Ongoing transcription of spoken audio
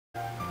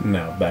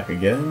Now back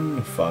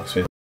again,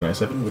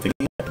 Fox97 with a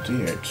game I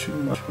dear too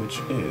much, which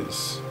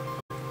is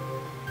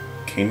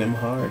Kingdom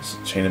Hearts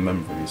Chain of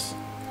Memories.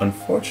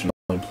 Unfortunately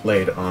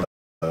played on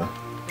the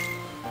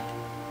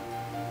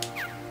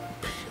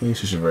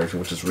PlayStation version,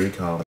 which is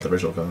Recom, the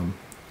original com.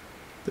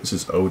 This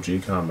is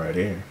OG com right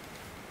here.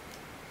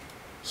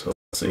 So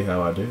let's see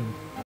how I do.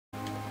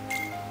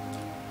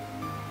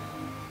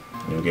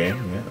 New game,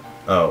 yeah.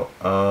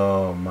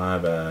 Oh, my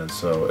bad.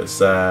 So it's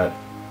that,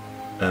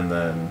 and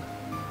then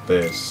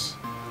this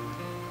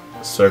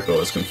circle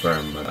is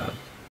confirmed.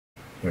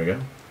 Here we go.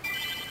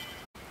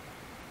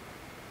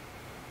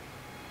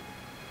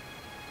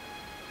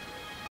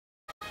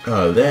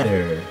 A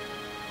letter.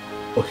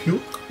 Oh,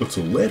 it's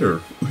a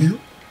letter.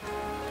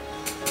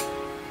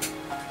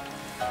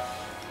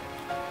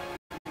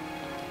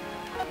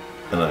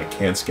 And I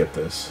can't skip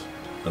this.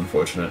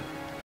 Unfortunate.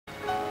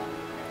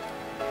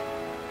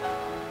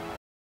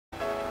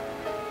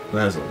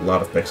 That is a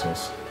lot of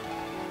pixels.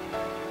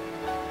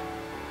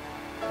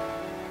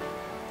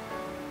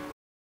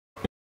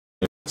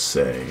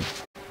 Say,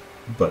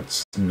 but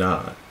it's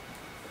not.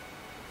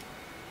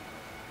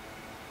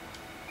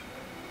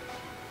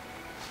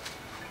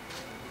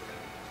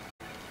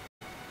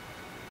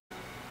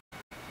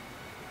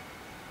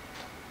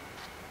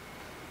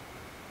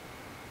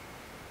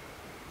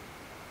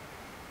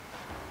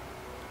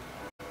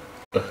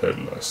 Ahead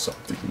lies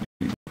something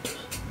new.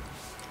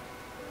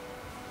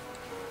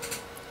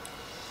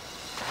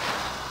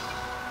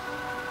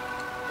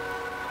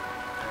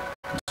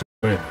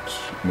 You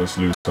must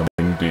lose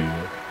something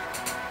dear.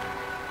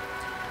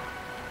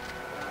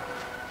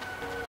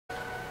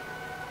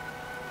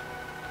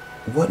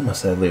 What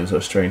must I lose, oh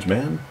strange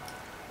man?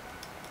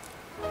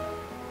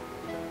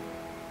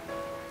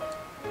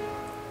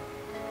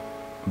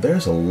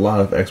 There's a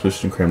lot of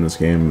exposition crammed in this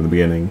game in the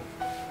beginning.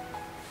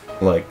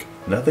 Like,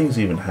 nothing's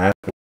even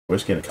happening. We're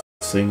just getting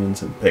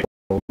cutscenes and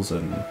pixels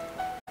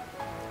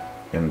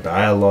and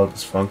dialogue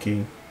is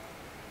funky.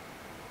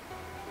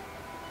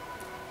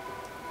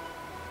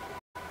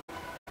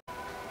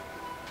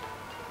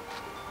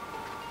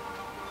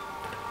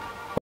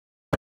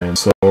 And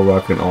Sora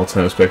rocking all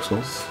times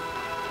pixels.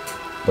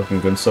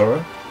 Looking good,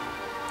 Sora.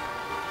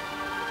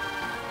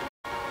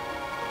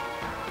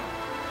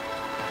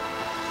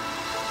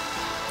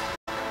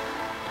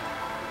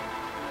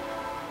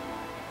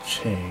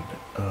 Chain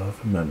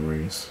of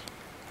Memories.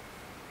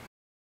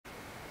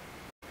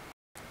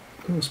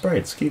 Ooh,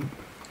 sprites. Keep.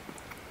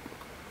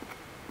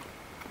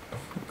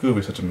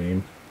 Goofy, such a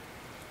meme.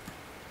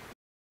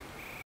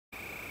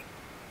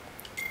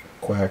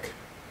 Quack.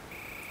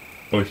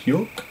 Oh,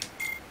 yuck.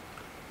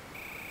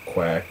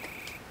 Quack.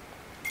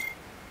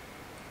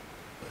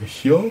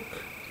 Yuck.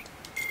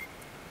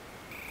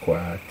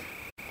 Quack.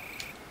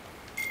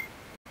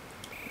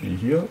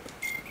 Yuck.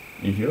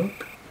 Yuck.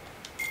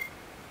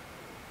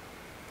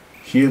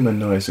 Human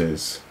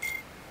noises.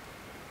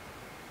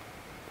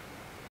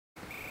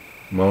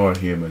 More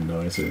human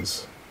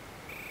noises.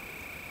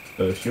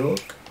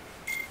 Yuck.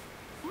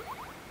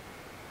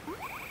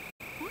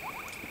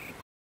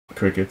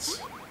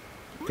 Crickets.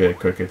 Okay,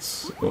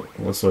 crickets.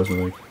 What's those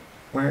like?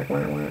 Quack,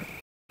 quack, quack.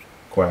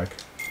 Quack.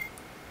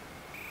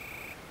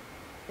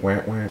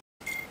 Quack, quack.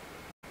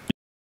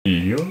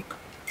 Yuck.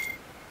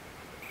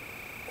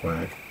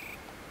 Quack.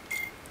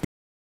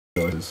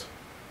 Noises.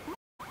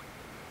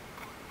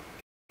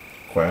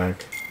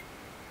 Quack.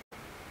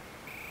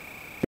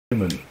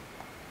 Human.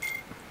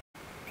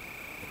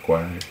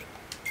 Quack.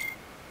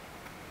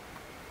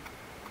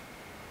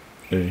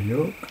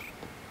 Yuck.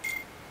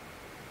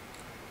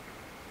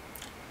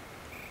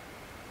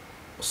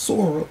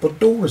 Sora, the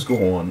door's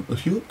gone.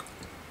 Yuck.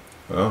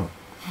 Oh.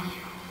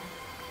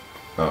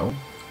 Oh.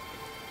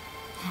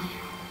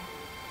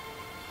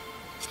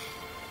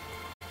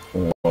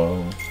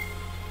 Whoa.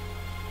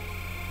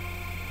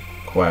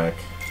 Quack.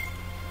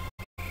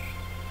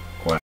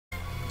 Quack.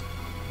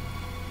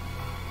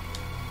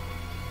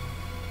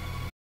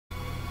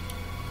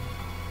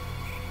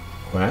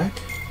 Quack?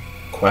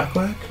 Quack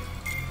quack?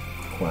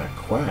 Quack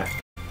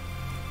quack.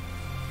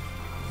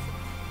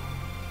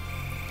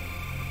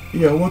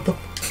 Yeah, what the?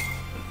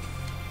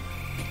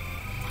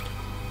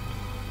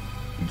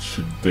 You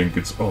should think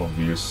it's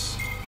obvious.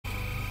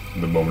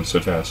 The moment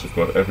such as you've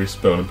got every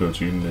spell and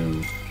ability you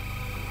knew.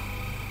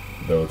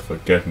 Though the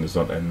forgetting does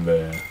not end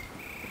there.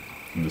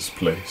 In this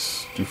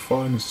place, to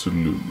find is to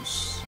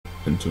lose,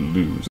 and to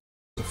lose is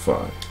to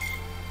find.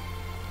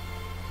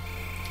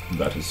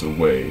 That is the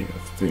way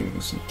of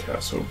things in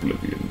Castle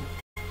Oblivion.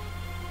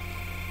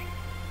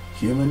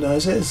 Human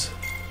noises?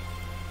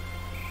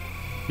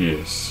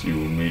 Yes, you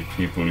will meet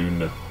people you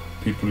know,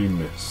 people you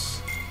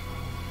miss.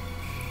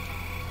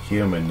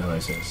 Human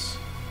noises.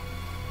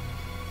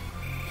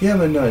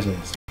 Human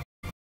noises.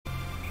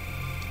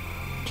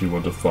 Do you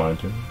want to find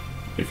him?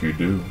 If you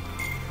do.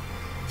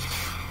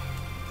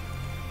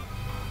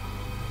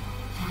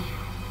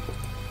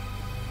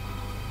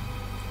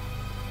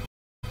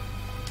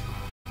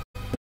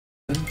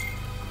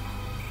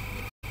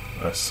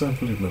 I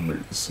simply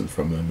memories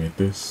from them made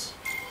this.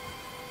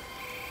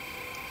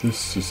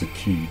 This is the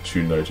key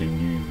to uniting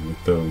you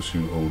with those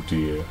you hold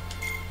dear.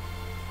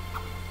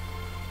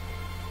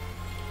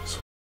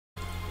 So,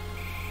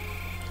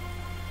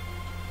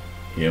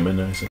 hear me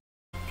nice.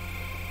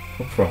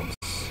 I promise.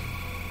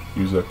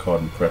 Use that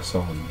card and press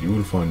on. You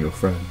will find your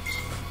friends.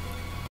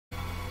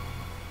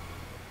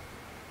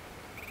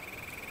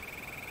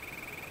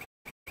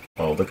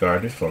 All the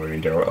guard before you,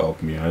 they will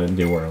help me out in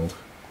the world.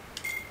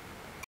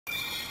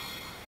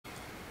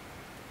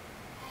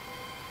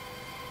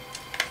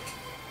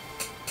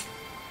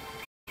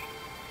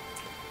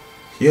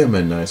 Here,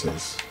 my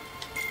nicest.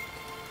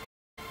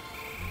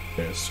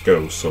 Yes,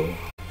 go, so.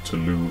 To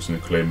lose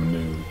and claim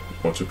anew.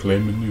 Or to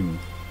claim anew.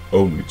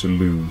 Only to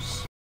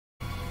lose.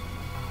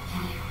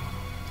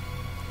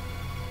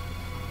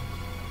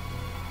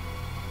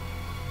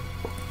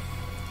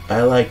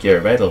 I like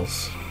your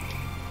riddles.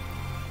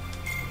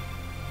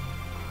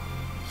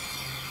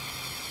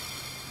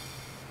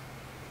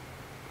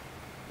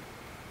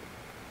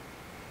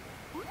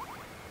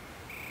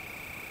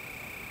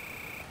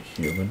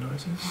 Human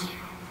noises?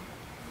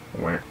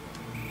 Where?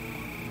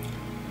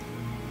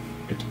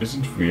 It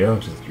isn't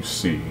reality that you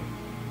see.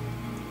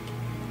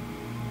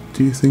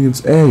 Do you think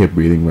it's air you're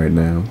breathing right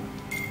now?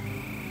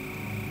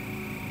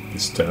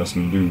 This town's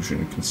an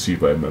illusion conceived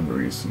by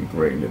memories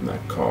ingrained in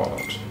that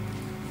card.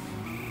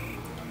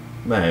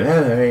 My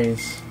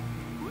memories.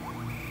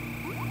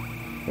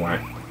 What?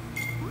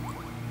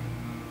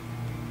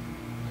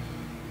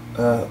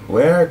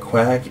 Where are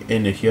Quack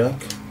and the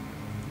Yuck?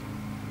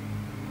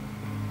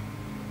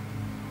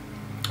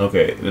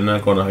 Okay, they're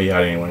not going to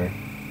hide anywhere.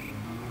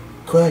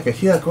 Quack and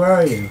Yuck, where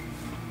are you?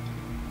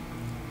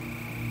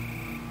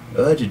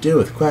 What'd you do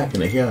with Quack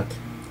and the Yuck?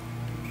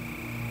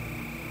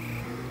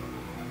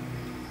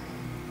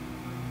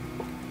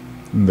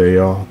 They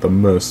are at the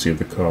mercy of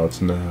the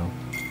cards now.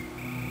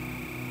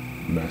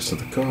 Master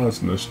the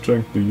cards and their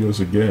strength be yours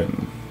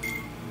again.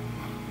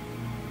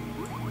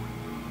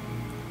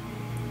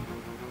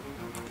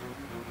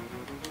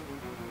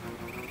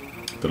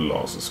 The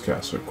laws of this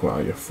castle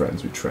require your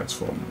friends be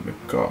transformed into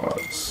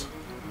gods.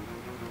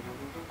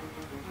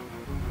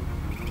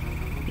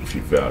 If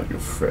you value your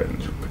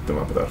friends, you'll pick them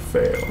up without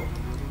fail.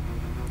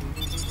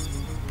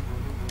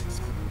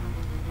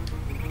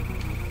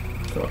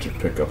 Can't you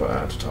pick up and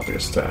add to the top of your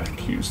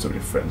stack? Use them,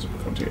 your friends will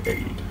come to your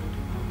aid.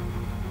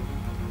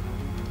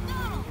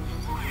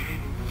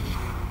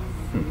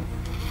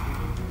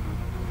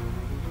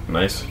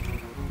 Nice.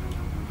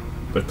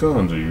 The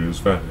cards you use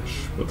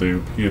vanish, but they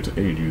appear to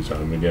aid you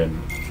time and again.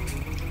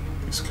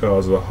 These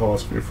cards are the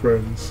hearts of your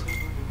friends.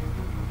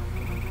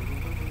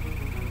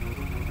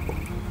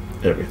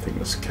 Everything in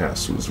this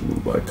castle is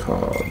ruled by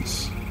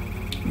cards.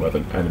 Whether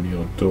an enemy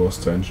or door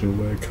stands your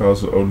way,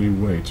 cards are the only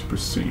way to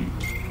proceed.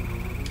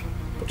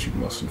 But you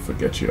mustn't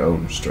forget your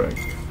own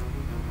strength.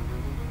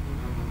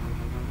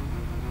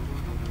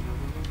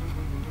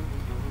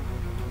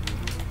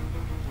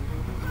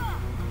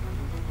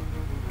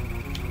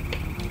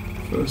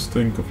 First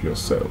think of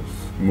yourself,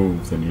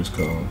 move, then use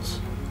cards.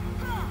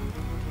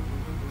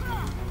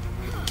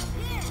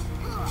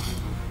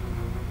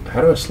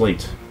 How do I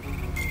slate?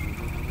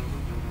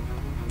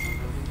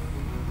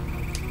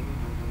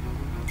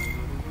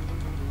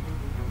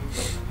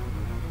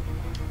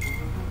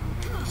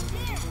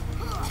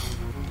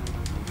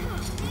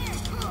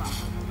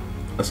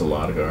 That's a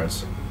lot of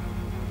cards.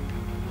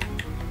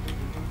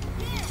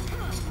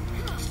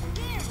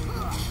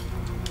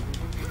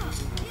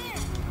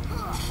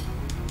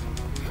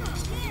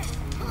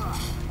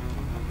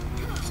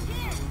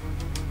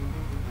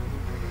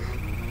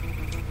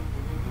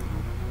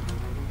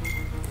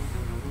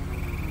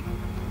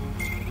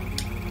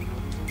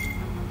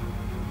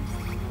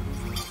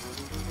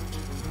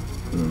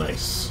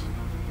 Nice.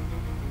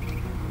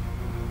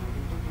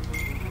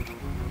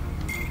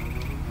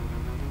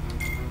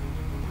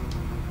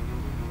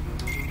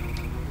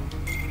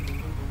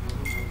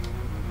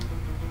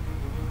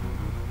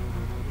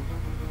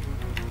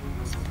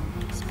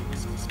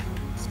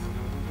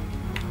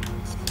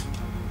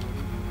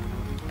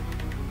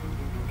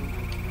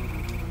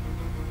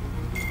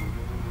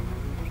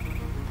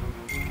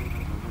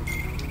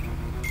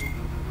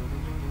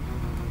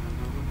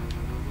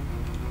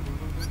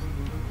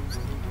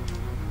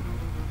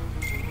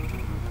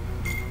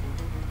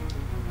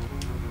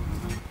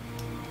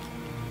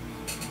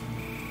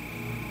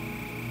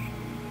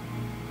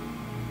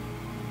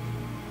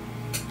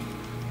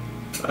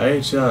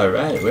 It's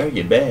alright, where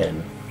you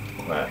been?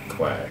 Quack,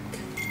 quack.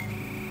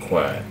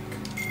 Quack.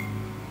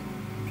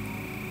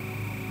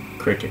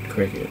 Cricket,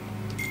 cricket.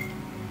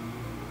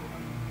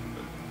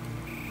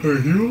 Hey,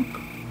 you?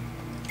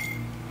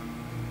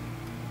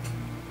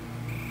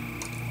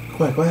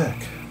 Quack,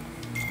 quack.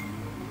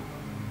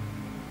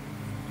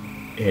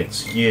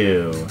 It's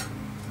you.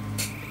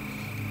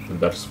 And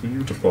that's for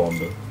you to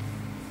ponder.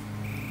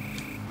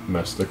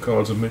 Master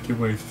cards and make your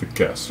way to the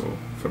castle.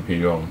 From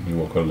here on, you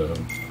walk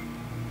alone.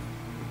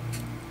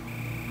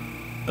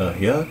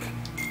 Yuck?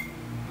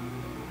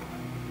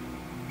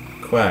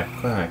 Quack,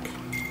 quack.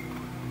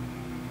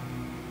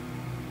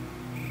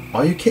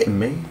 Are you kidding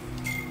me?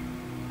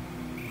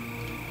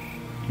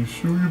 You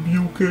sure you'll be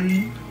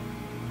okay?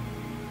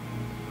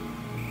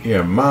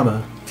 Yeah,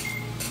 mama.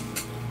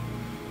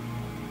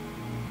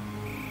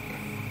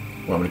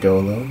 Want me to go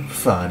alone?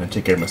 Fine, I'll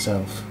take care of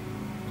myself.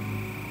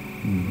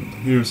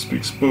 Here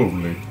speaks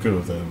boldly. Go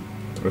then.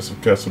 The rest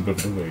of Castle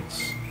Beverly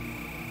awaits.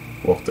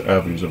 Walk the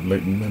avenues of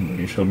latent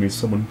memory. You shall meet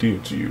someone dear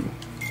to you.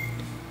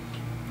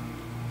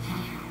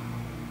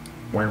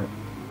 Wow.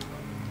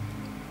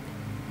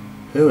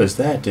 Who is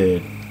that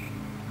dude?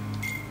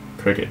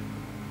 Cricket.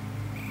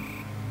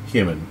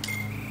 Human.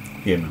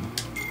 Human.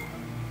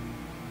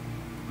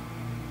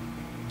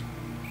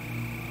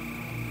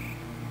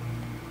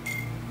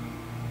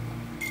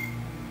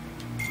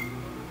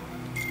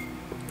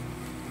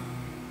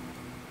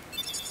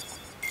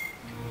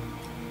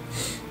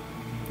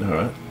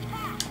 Alright.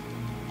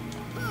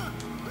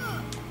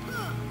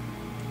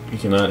 You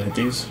cannot hit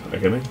these? Are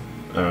you kidding?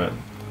 Alright.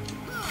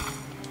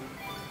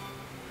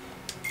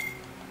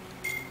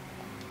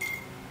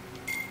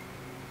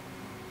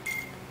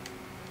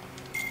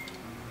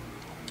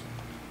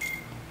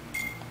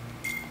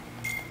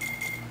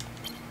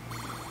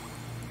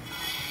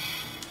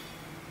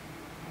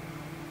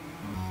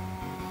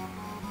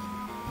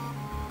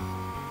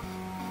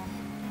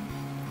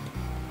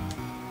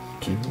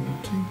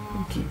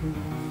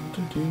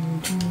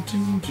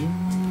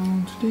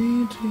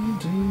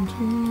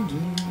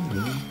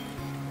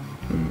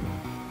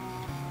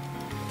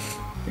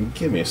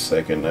 Give me a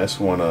second, I just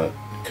want to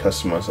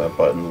customize that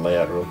button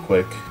layout real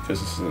quick, because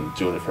this isn't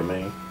doing it for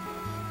me.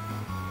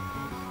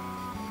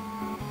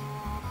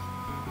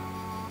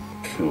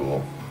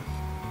 Cool.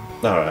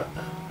 Alright.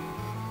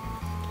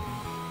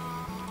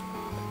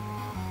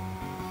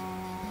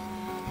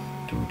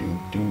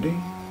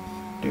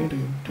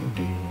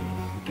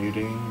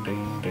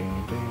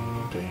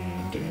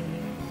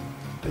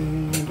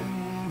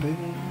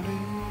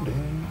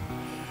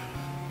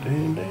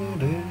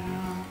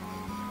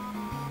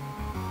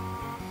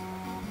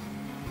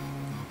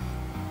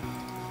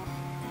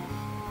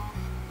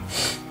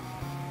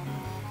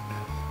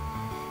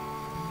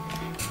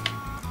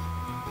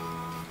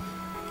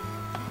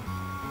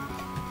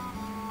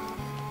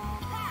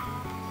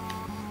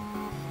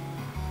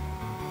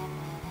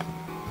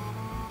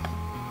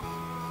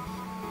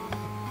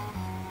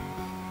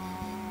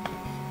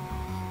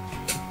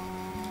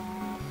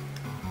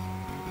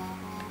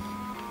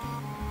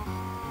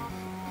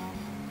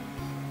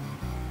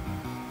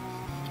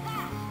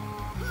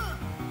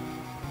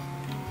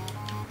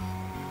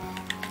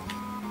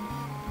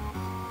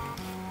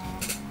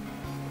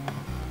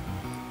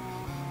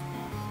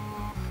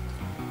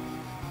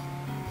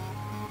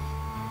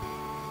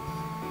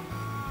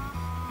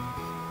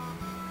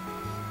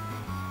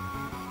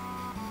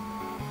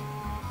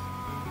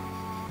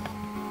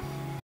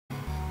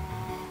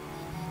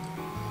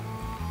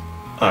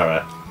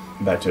 Alright,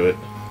 back to it.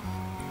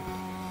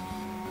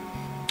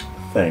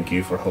 Thank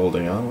you for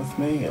holding on with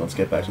me, and let's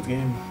get back to the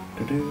game.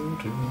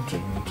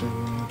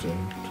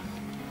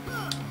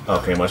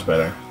 Okay, much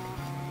better.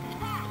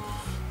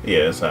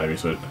 Yeah, that's how I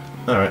used to it.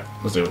 Alright,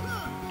 let's do it.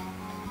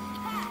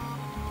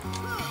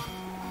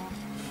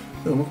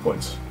 Ooh, more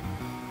points.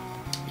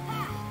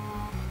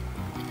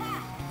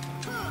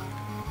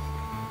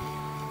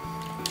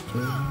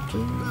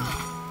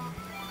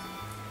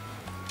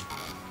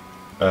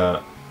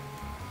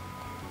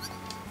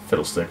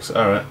 Fiddlesticks,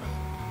 alright.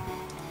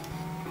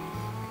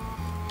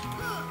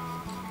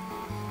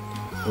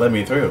 Let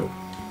me through.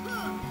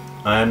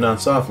 I am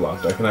not soft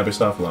locked. I cannot be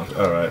soft locked.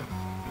 Alright.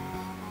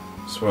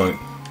 So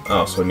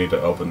I need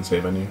to open the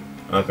save menu.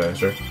 Okay,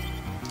 sure.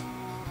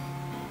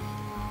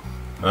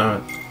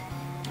 Alright.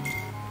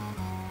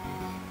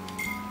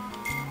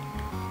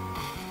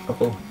 Oh,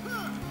 cool.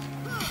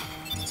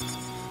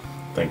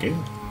 Thank you.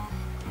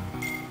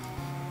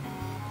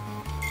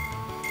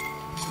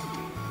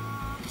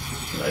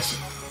 Nice.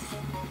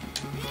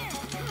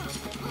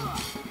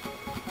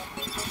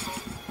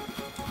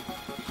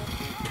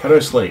 How do I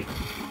slate?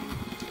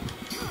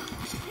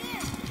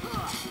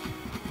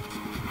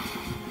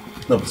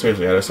 No, but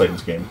seriously, how do I slate in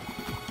this game?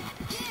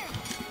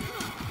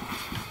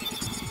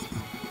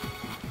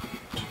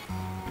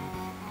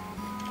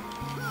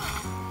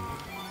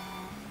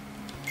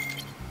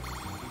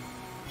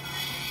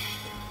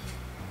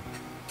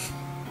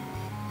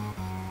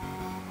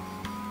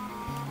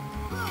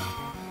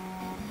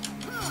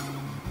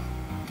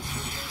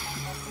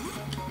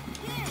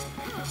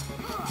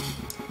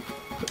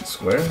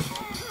 Square?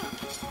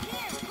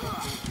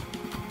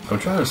 I'm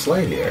trying to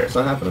slide here. It's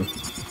not happening.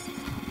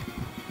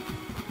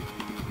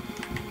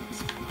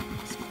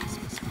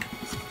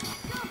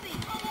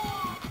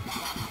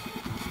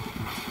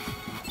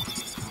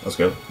 Let's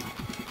go.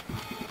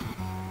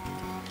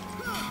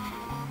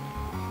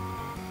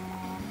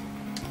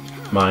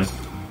 Mine.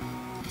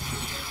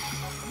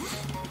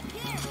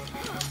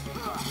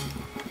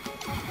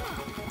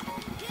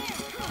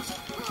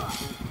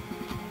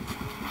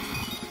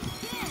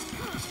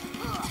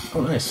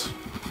 Oh, nice.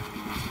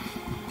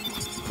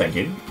 Thank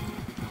you.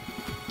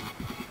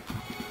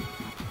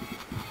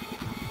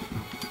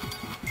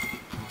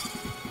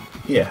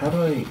 Yeah, how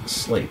do I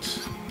slate?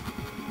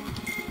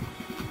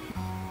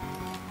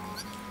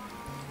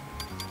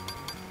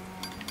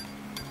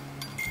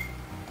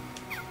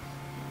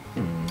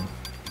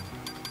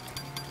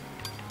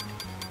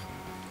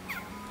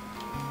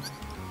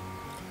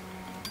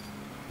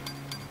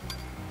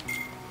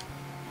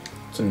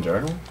 It's in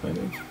journal,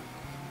 maybe?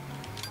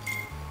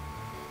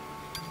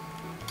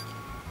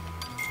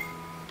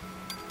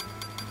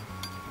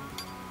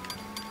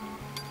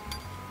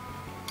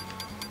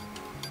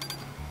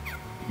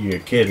 You're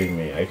kidding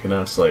me. I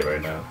cannot slay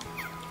right now.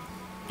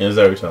 Is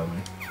that what you're telling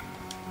me?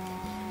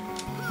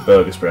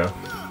 Bogus, bro.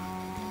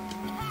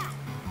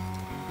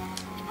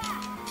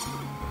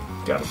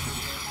 Got him.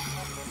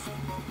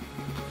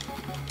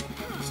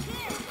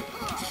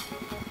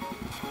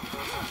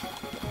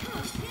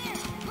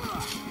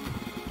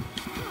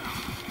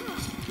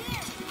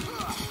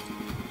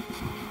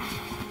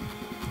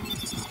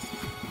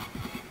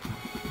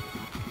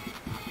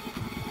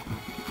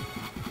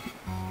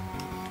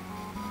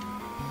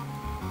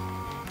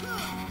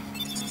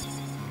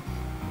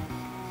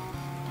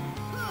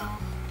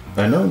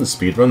 I know in the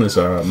speedrun there's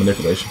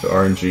manipulation for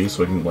RNG so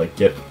we can like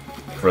get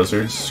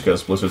blizzards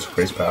because blizzards are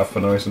crazy powerful for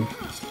no reason.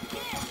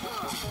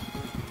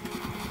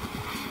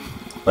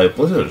 Like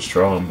blizzards are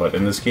strong, but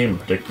in this game in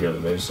particular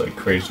they're just like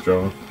crazy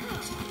strong.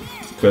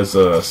 Because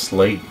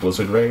Slate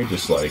Blizzard Ray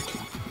just like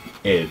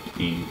it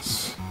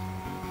eats.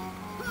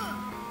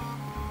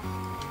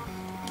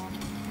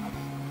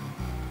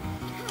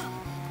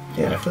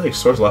 Yeah, I feel like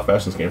Sword's a lot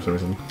faster in this game for some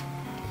reason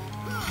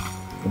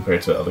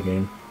compared to the other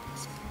game.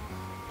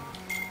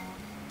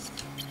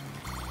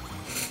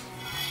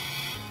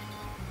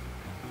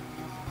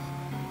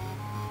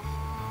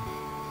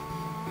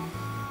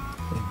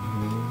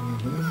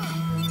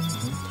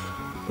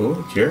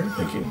 Oh, cure,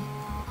 thank you.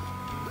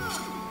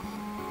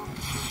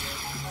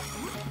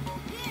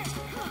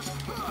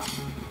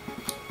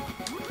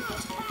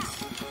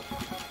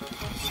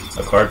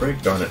 A card break?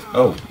 Darn it.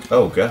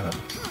 Oh god.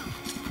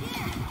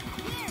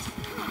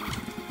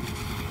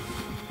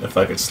 If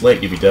I could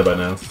slate, you'd be dead by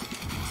now.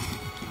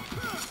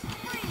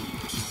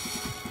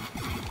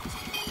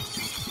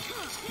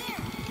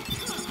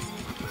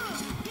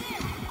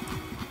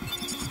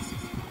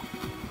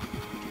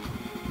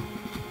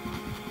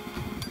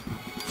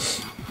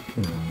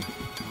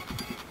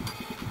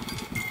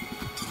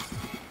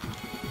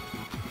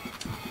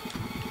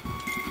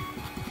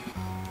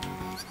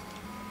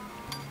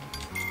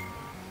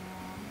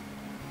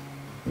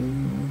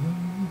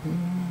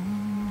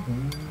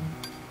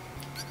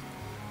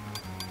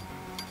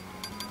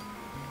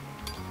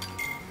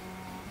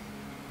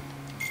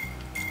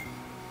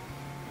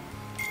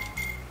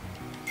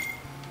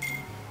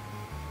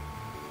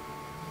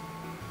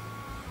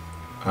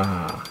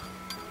 Ah.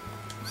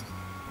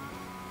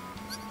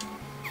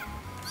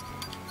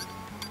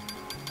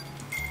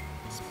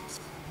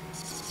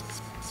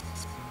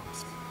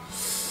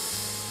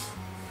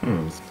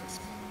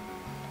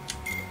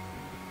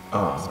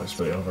 Ah, it's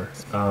really over.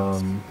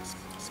 I'll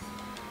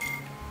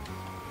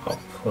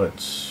put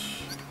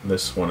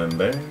this one in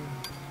there.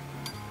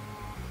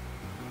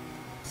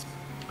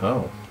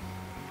 Oh.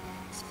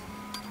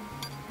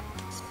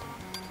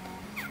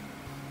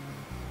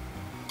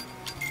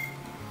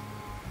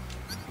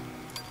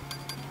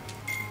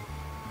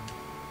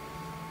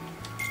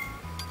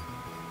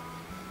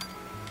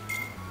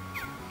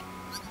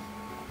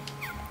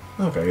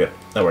 Okay, yeah,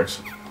 that works.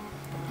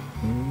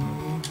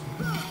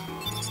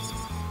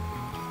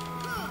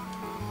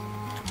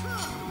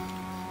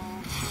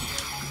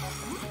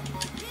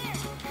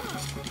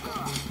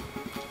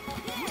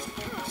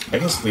 I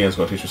guess Leon's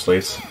going to teach her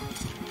slates.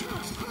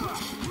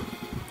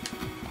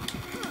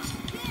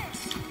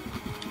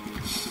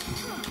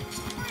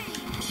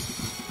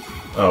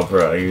 Oh,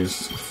 bro, I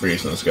used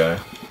freeze on this guy.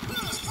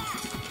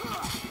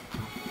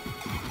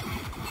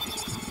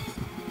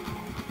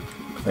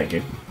 Thank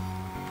you.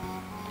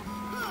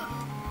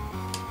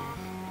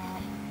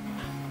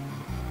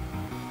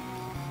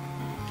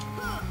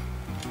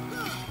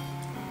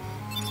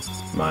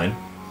 Mine.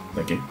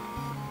 Thank you.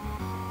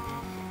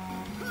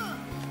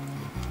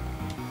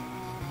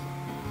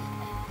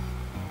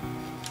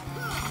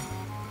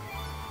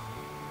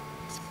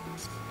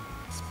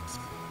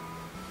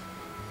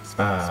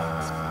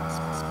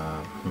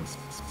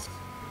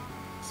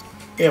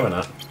 Yeah, why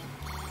not?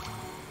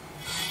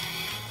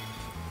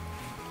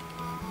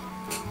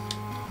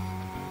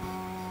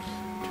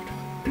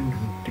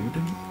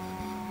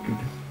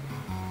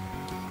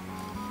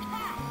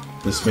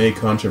 This may be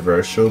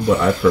controversial, but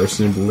I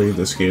personally believe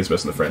this game is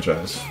best in the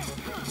franchise.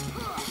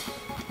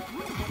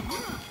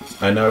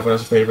 I know everyone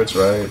has favorites,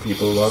 right?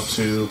 People love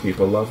 2,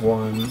 people love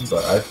 1,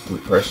 but I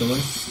personally,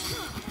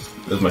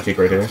 this is my kick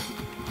right here.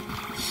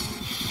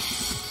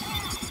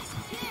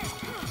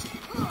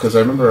 Because I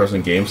remember I was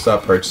in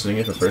GameStop purchasing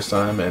it for the first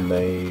time, and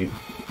the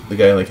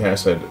guy in the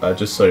cash said,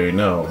 just so you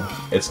know,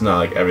 it's not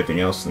like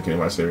everything else in the Kingdom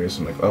Hearts series.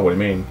 I'm like, oh, what do you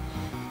mean?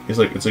 He's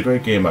like, it's a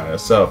great game by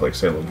itself, like,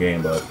 standalone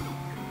game, but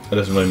it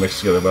doesn't really mix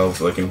together well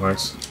with like Kingdom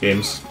Hearts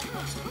games.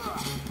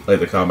 Like,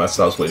 the combat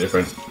style is completely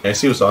different. And I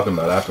see what he was talking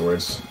about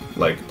afterwards.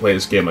 Like, play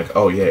this game, like,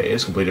 oh yeah, it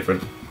is completely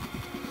different.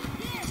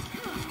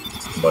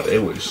 But it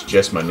was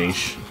just my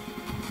niche.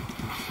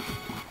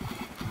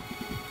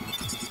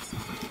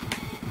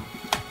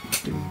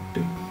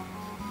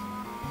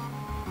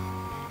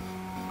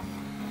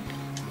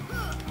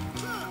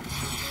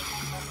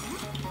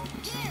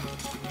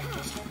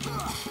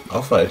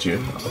 I'll fight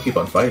you. I'll keep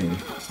on fighting.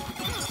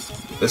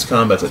 This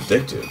combat's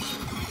addictive.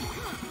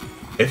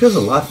 It feels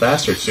a lot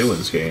faster too in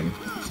this game,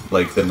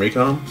 like than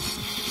Recon.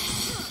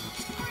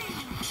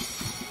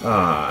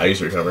 Ah, I used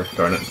to recover.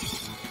 Darn it.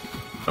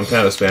 I'm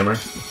kind of a spammer,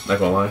 not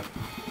gonna lie.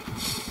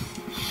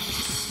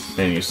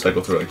 And you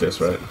cycle through like this,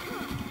 right?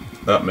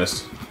 Oh,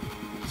 missed.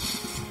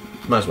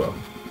 Might as well.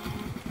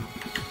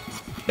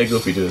 Hey,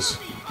 Goofy, do this.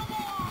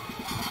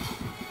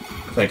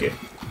 Thank you.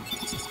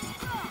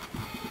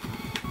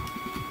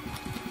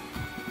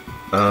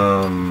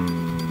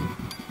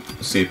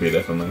 CP,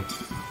 definitely.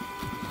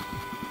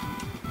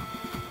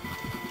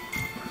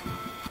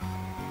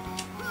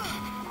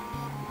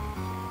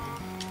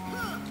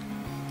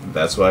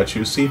 That's why I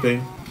choose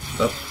CP.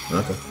 Oh,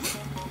 okay.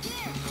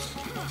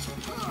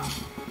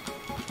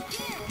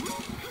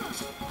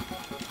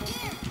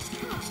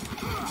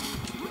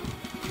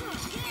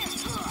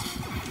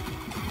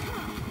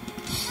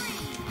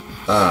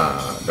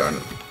 Ah, darn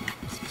it.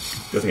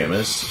 Good thing I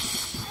missed.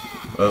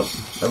 Oh,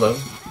 hello.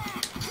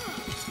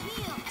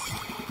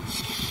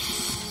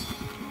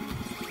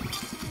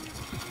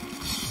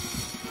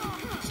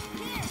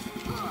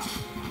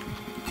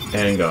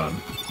 And gone.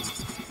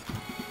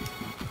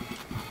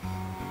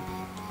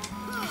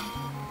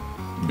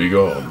 Be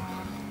gone.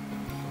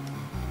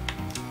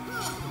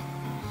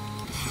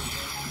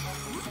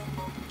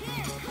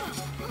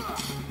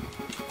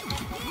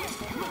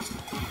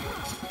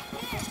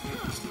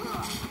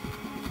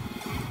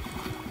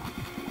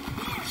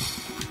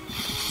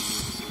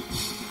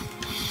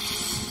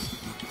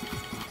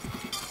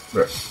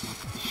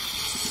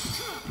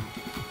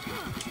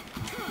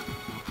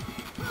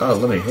 Oh,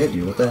 let me hit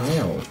you. What the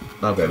hell?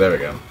 Okay, there we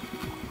go.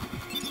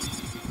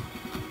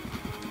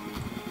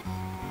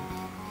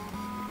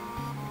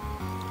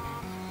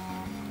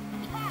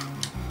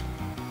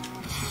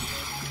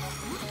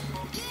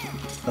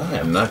 I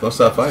am not gonna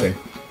stop fighting.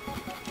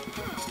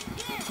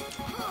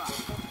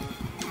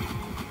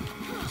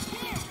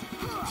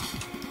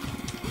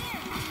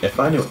 If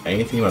I knew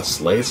anything about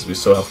slates, it'd be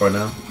so helpful right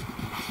now.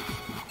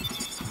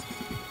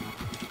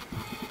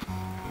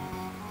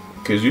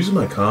 Because using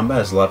my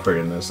combat is a lot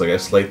freaking this. Like, I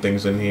slayed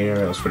things in here,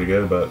 and it was pretty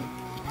good, but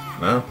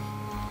no.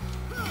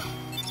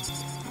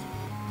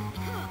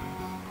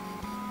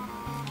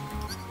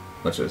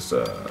 Let's just,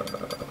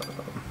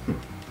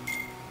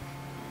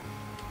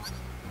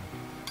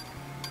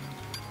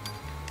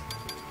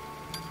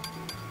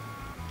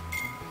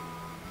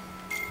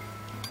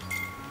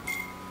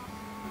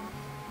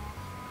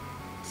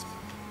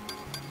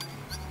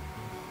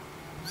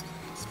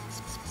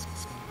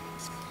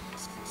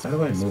 How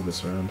do I move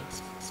this around?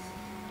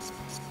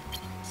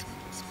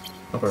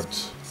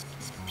 Upwards.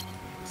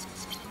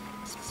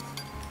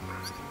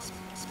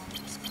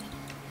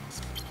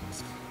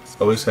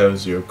 Always have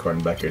 0 card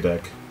in the back of your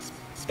deck.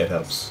 It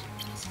helps.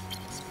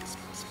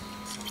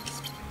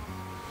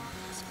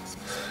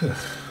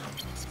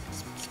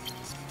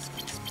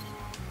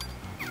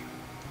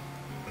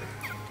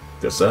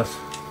 Good stuff.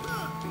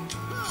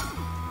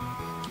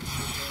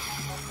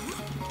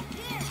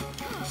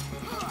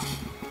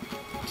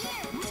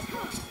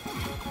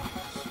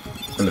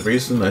 And the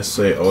reason I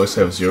say always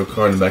have 0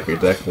 card in the back of your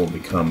deck will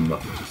become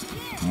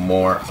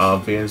more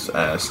obvious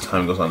as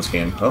time goes on this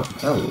game. Oh,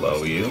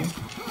 hello you.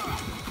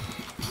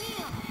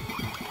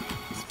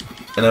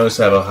 And I always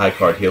have a high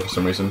card heal for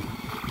some reason.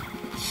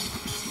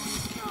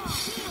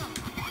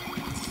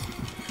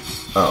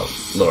 Oh,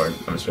 Lord,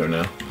 I'm just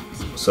now.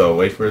 So,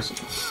 wait for this.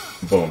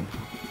 Boom.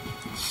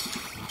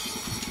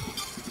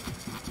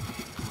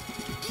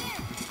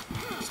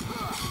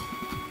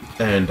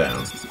 And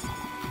down.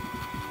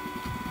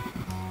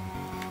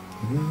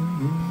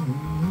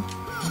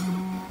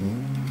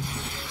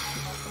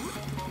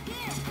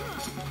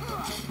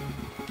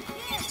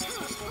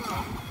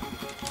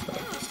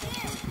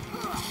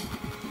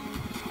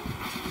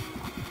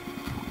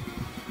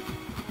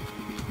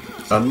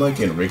 Unlike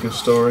in Riku's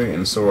story,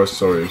 in Sora's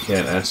story you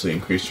can't actually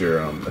increase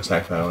your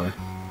attack power.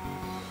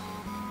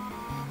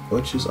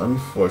 Which is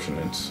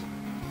unfortunate.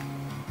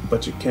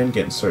 But you can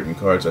get certain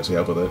cards that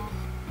help with it.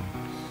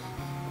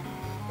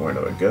 Where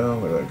do I go?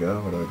 Where do I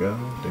go? Where do I go?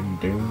 Ding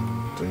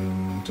ding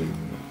ding ding.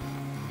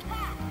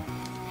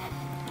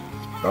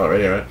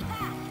 Alrighty, alright.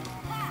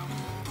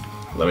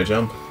 Let me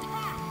jump.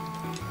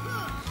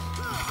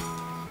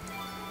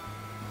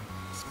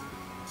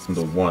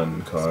 The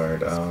 1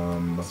 card,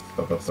 alright.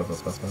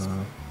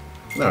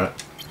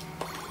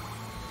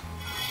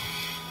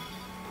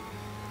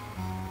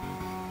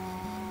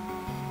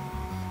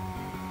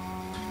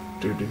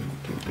 Do do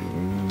do do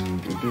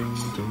do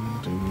do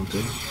do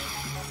do.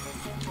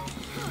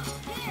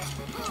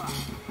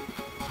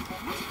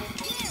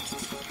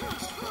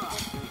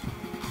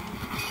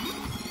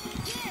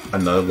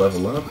 Another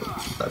level up.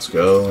 Let's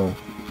go.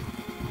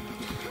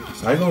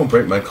 I'm gonna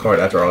break my card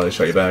after all I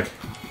show you back.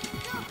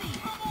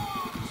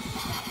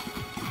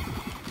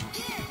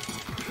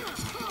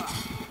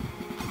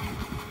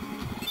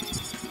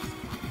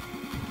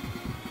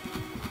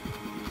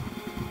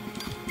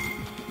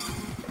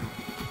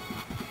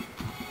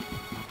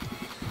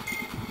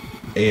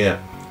 Yeah.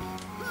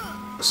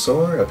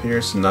 Sora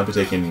appears to not be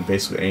taking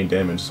basically any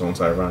damage this whole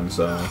entire run,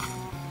 so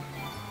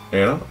you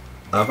know,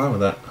 I'm fine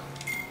with that.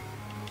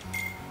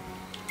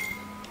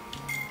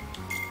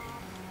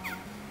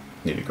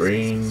 Need a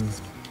green.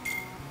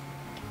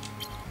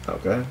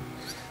 Okay.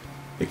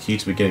 The key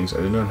to beginnings. I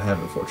do not have,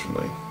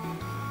 unfortunately.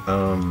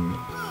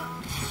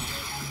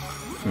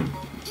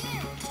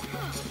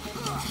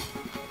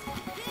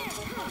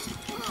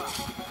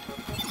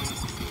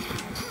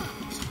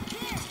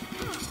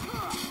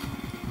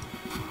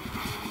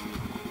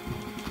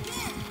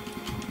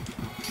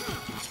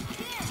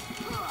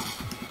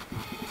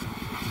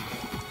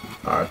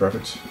 Alright,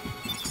 perfect.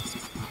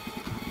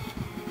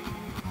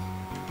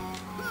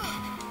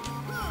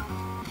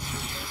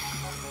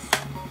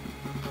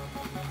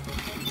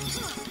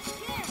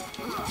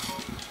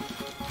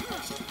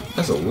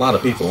 That's a lot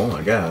of people, oh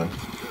my god.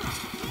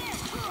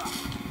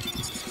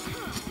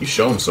 You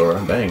show him,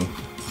 Sora, dang.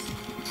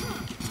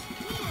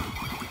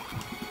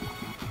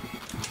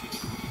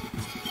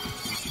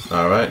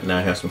 Alright, now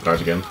I have some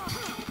cards again.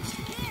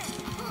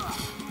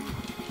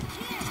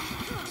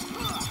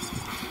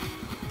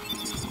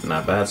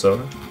 Not bad,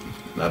 Sora.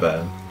 Not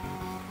bad.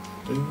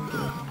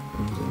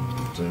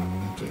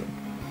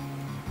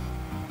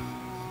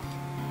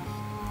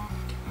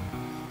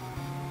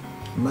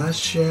 My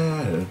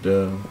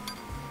shadow.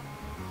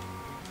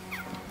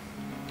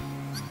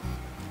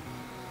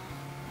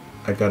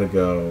 I gotta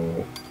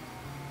go.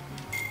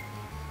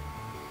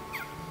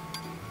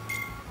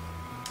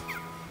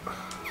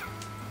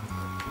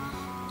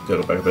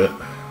 Gotta go back a bit.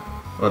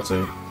 Let's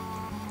see.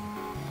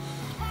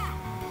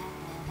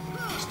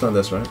 It's not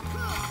this, right?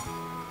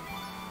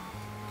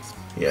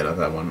 Yeah, not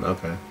that one.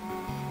 Okay.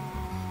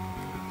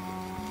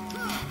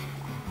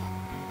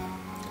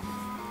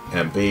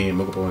 And B,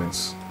 Moogle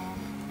points.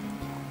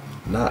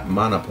 Not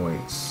mana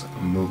points,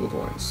 Moogle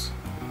points.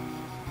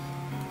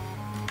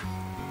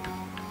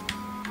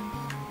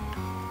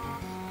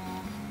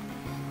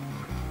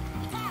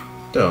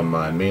 Don't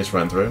mind me, it's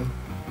run through.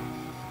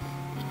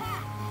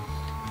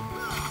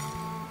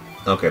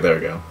 Okay, there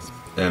we go.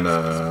 And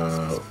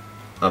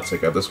I'll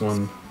take out this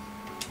one.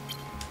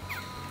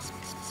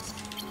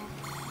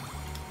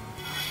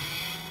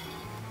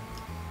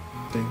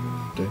 Ding,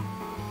 ding.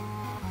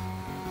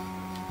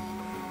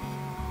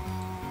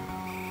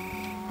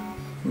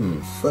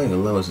 Fighting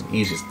alone is an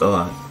easiest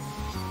thought.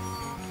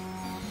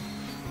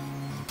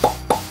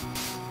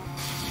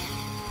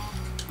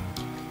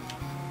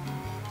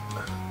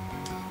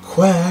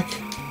 Quack!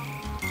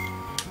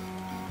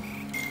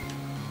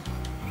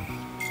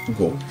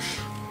 Gosh.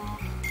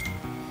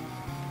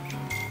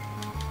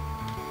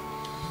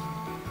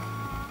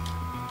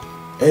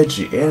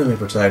 Edgy anime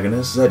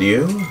protagonist, is that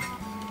you?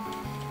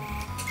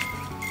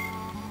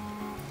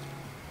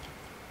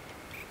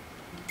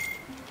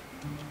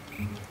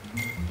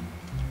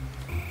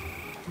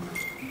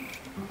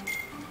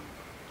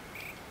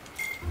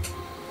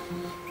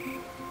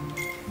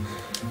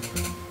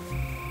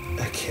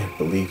 I can't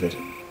believe it.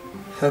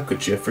 How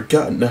could you have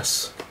forgotten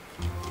us?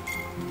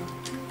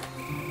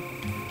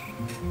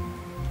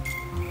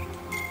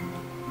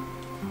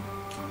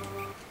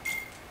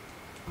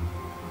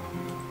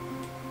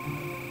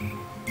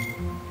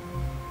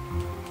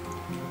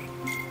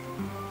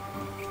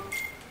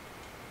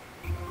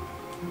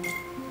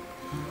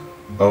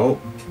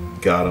 Oh,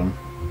 got him.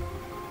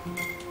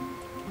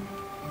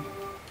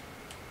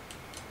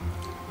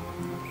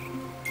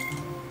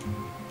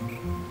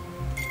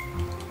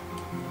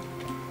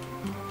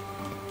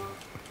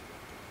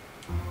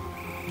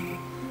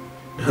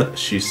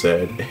 She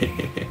said.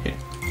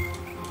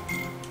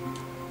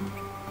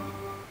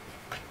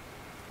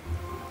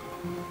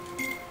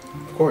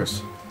 Of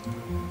course.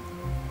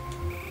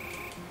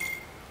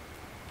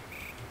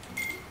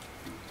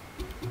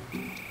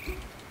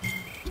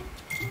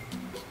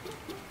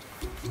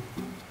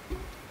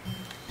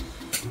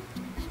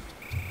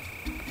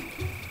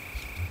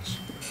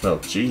 Well,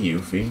 gee,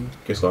 Yuffie.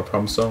 Guess a lot of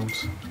problem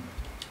solved.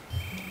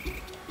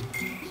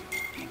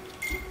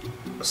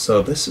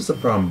 So this is the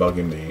problem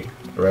bugging me,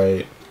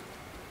 right?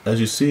 As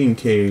you see in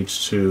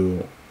Cage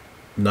 2,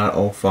 not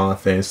all Final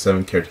Fantasy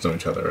 7 characters know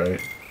each other,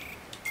 right?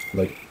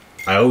 Like,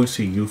 I always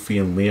see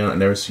Yuffie and Leon, I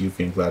never see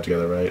Yuffie and Cloud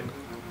together, right?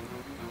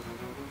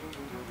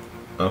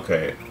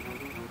 Okay.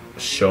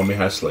 Show me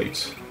how to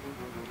slate.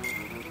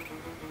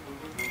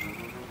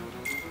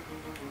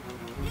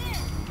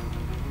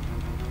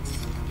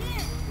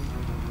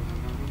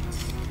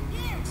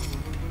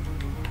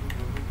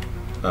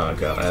 Oh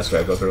god, I just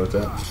gotta go through with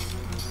that.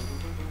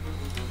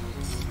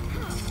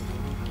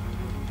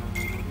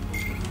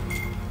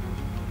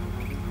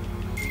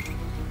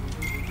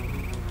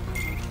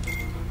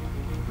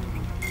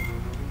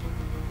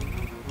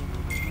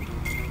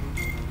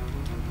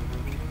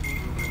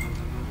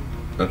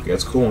 Okay,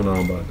 that's cool and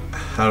all, but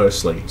how to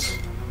slate?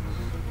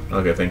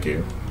 Okay, thank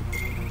you.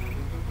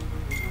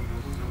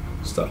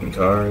 Stopping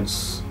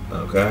cards.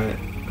 Okay.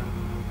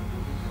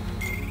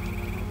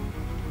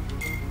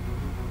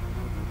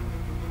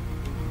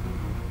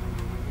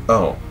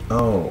 Oh,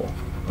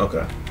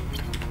 okay.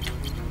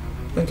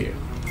 Thank you.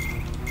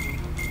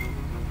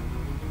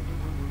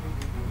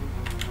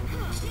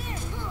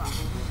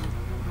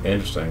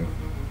 Interesting.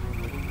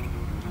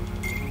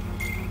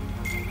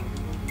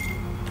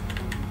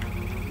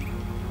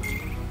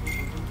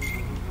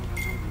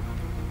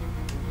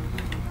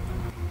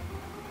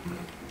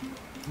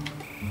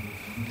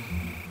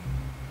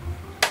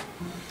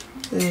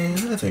 Yeah,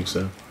 I think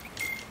so.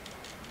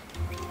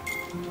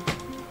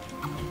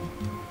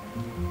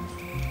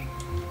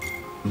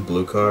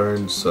 Blue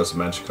cards, so that's a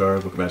magic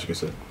card. What magic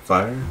is it?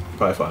 Fire?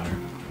 Probably fire.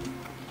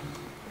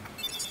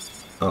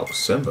 Oh,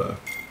 Simba.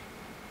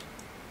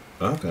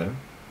 Okay.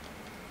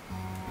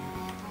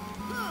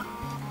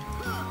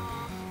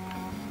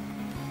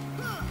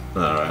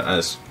 Alright, I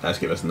just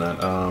keep missing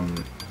that.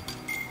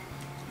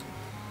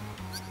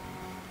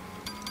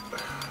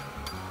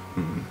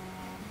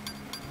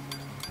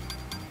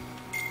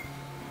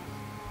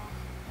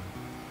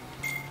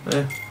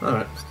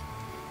 Alright.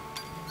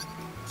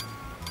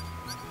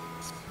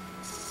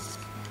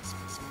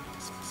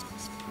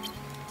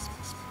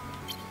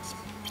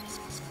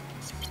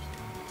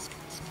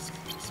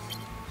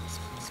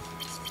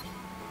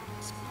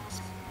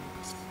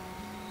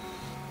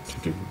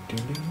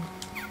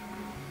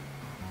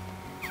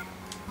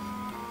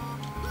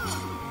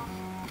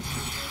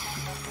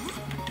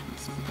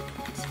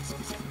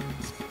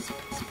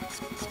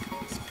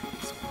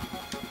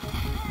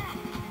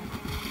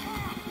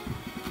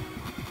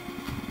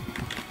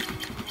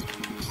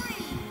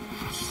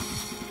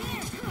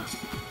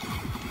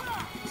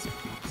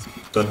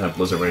 Don't have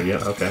Blizzard Raid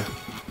yet, okay.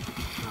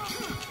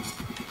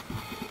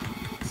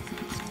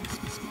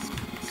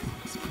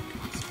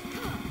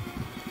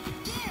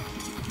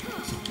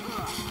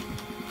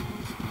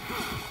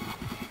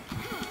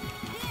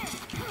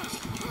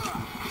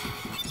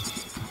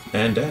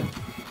 And dead.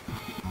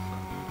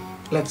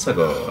 Let's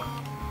go.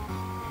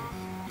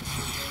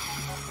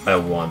 I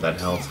want that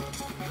health.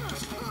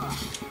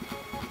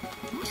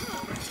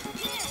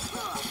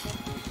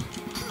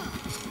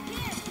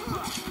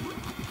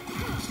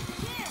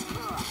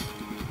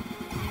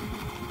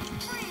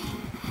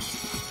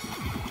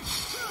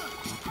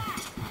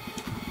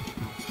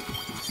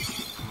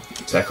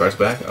 Attack card's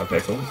back? Okay,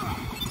 cool.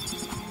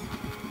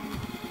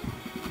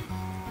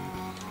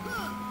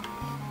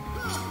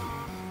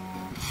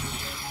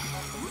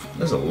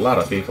 There's a lot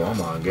of people, oh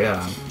my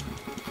god.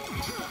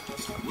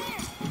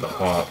 The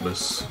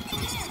Heartless.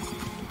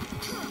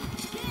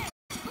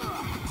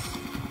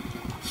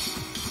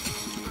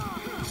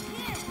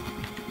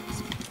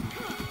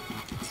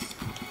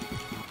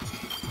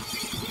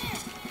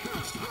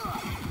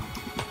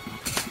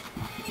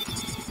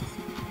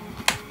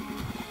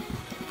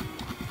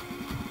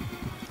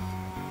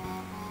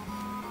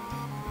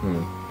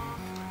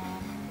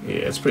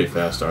 Yeah, it's pretty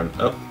fast, aren't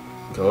it? Oh,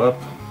 go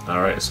up.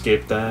 Alright,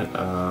 escape that.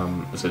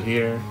 Is it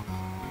here?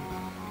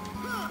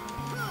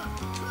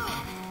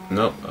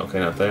 Nope, okay,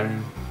 not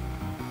there.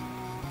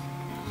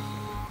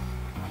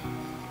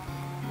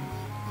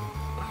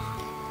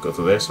 Go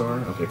through this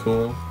door? Okay,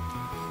 cool.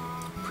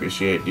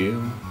 Appreciate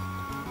you.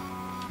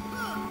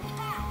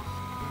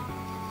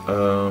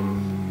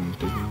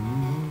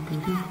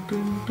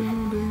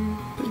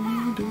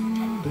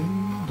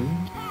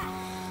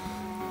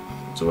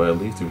 Do I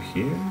leave through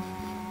here?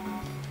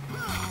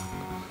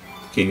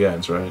 Key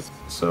guides, right?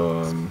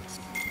 So,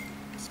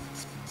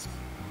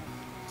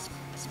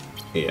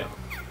 yeah.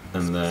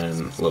 And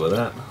then a little of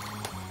that.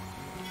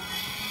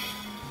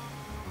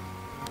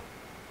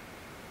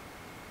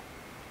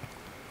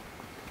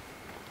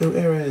 No,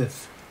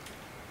 Aerith!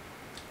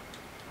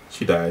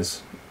 She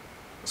dies.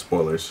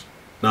 Spoilers.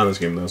 Not in this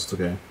game though, it's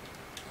okay.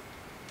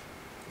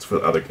 It's for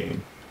the other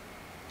game.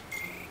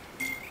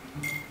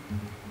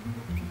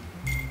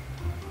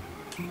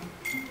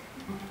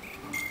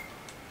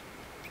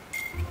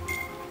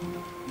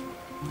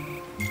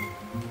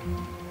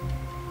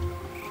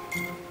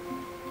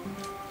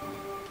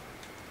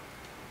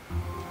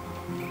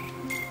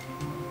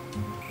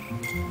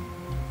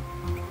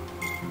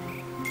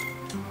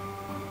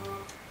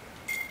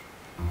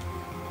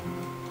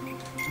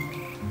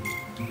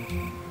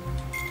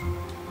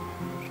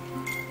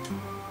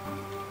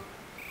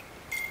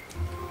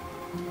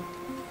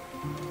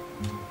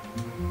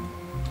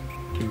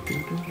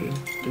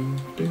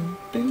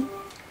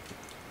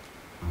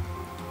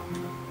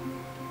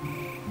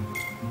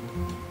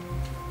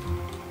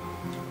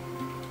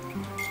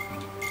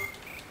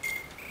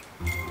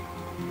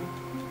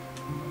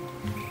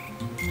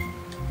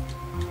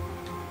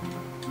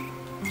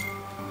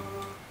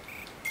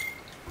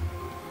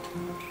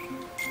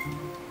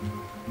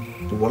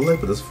 What I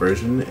like with this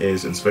version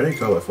is it's very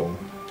colorful.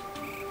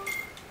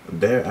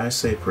 Dare I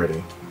say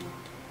pretty.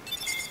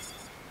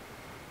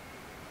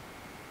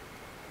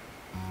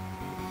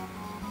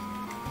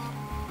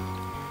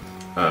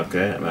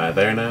 Okay, am I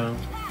there now?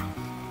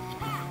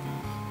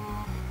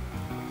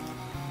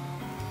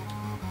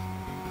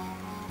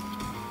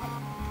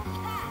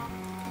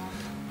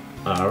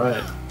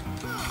 Alright.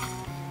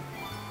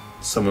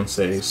 Someone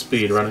say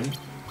speed running.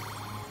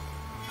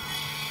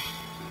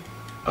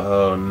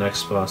 Oh,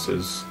 next boss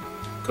is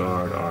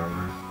guard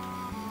armor.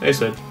 Hey,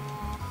 Sid.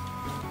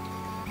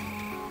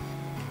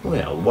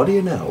 Well, what do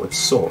you know? It's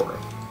Sora.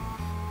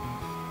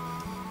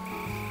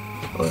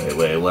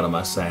 Wait, what am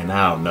I saying?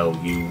 I don't know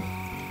you.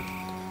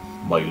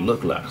 Well, you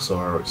look like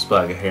Sora with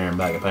spike of hair and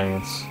bag of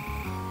pants.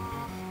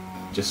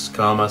 Just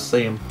call him, I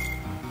see him.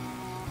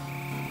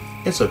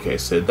 It's okay,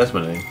 Sid, that's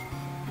my name.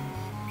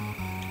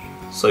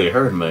 So you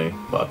heard me,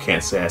 but I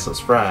can't say I'm so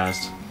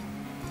surprised.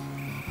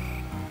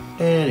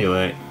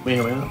 Anyway,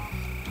 meow.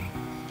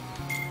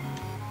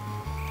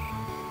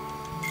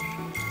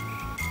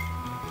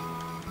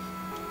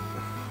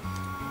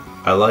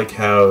 I like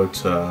how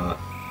to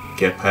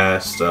get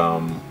past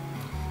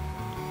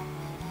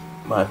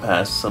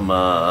bypass some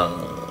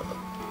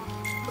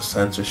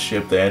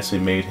censorship. They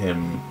actually made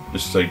him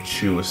just like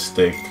chew a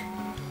stick,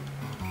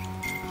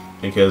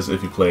 because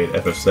if you played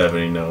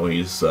FF7, you know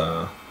he's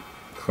a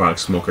chronic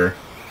smoker,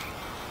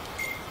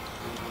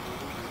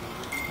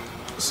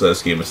 so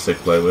let's give him a stick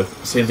to play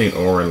with. Same thing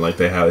Orin, like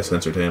how they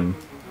censored him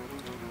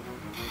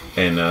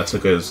and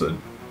took his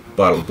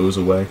bottle of booze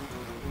away.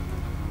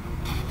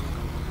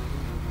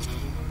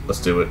 Let's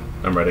do it.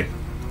 I'm ready.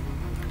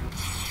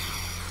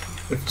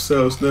 If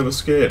so, it's never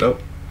scared. Oh.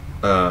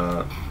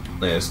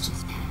 Nice.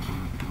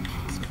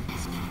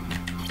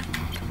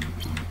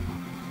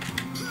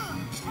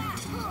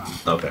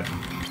 Okay.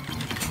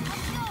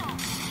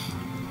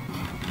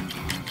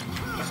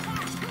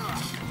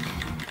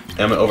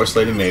 Am I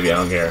overslating? Maybe. I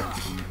don't care.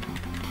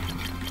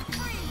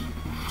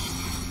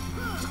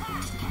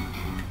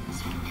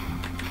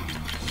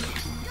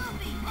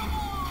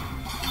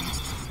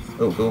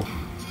 Oh, cool.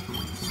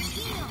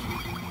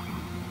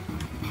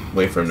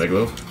 Wait for him to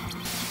move.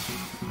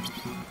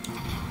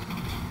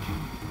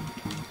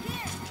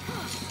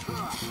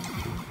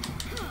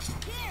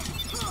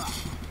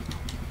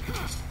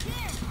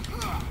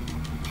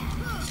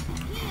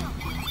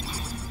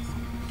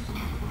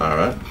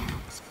 Alright.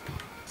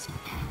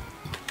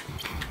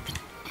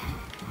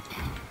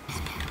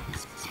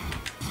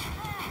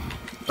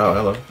 Oh,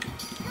 hello.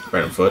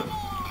 Random foot.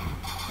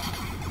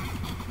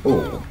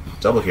 Ooh,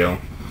 double kill.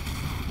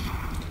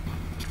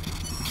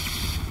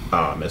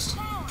 Ah, I missed.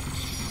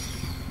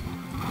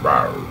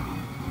 Rawr.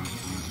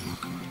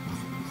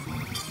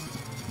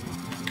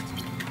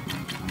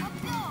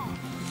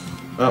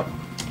 Oh.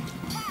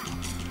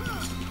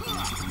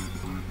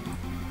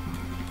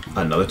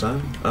 Another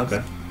time?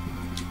 Okay.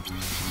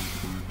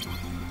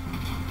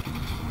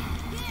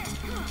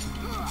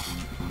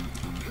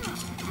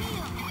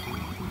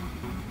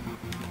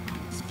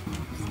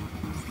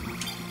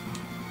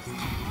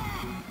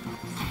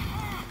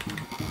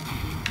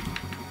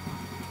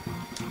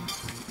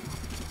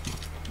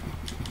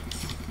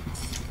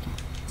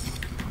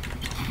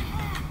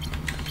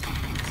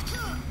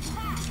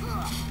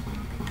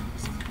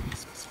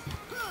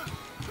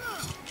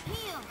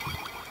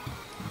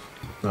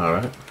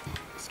 Alright.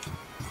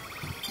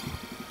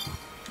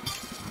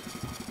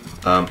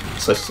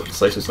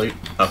 Slice to sleep?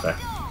 Okay.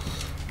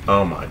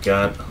 Oh my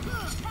god.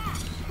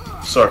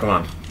 Sora, come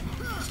on.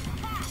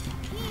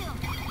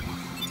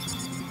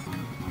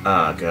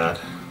 Ah, god.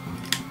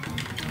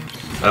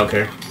 I don't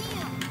care.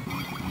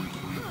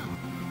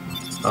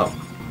 Oh.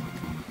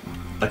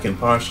 I can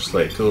partial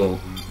slate, cool.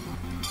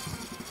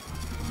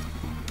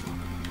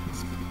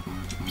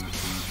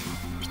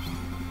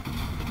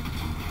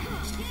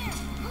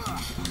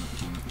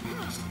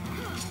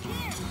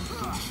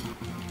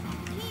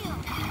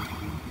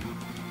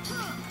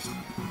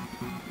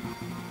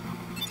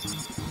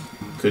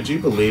 Could you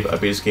believe I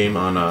beat this game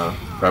on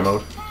Prime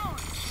mode?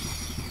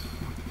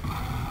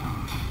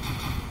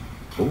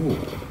 Ooh.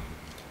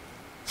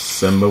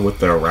 Simba with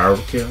the Raro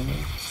kill.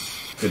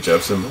 Good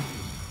job, Simba.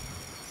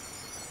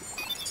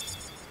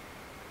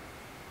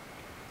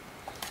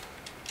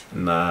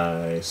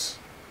 Nice.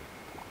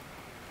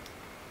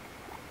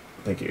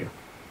 Thank you.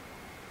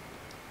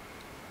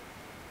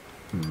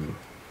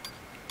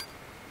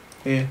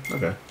 Yeah,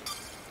 okay.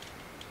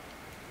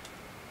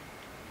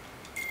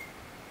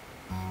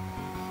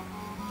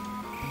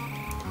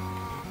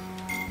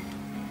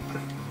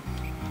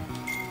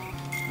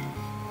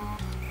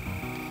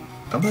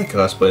 I might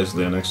cosplay as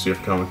Leon next year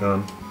for Comic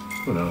Con.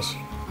 Who knows?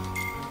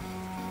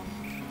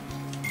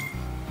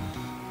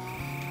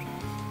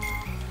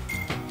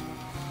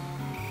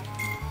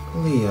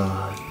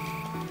 Leon.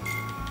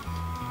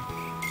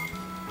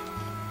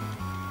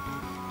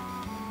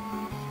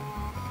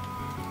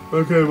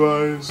 Okay,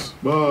 guys.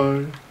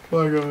 Bye.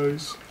 Bye,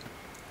 guys.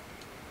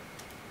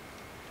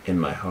 In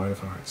my heart of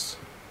hearts.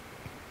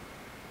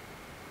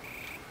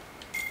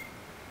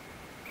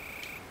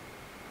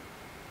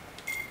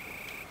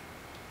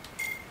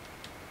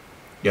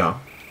 Yeah.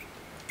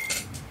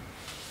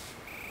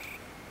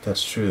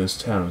 That's true, this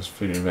town is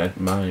figuring that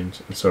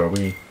mind, and so are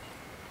we.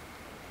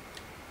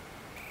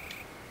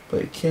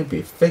 But it can't be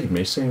a fake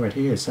me saying right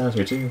here, it sounds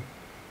here too.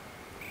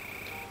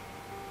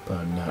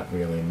 But not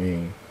really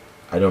me.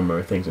 I don't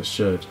remember things I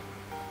should.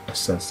 I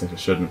sense things I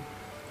shouldn't.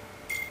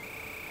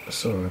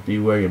 Sora,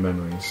 beware your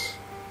memories.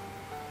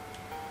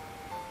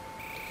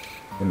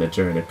 In the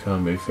journey to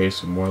come, we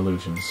face with more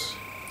illusions.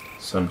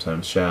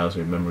 Sometimes shadows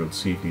remember will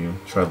deceive you,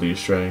 try to lead you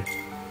astray.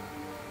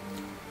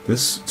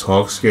 This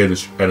talk scared the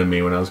shit out of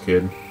me when I was a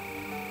kid.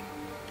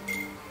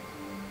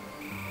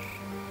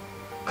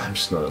 I'm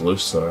just not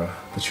loose, Sora.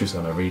 The truth's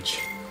out of reach.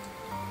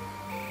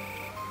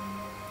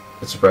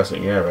 It's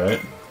depressing, yeah,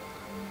 right?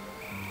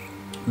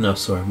 No,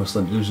 Sora, I must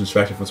let lose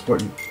distracted from what's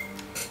important.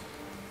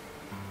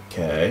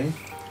 Okay.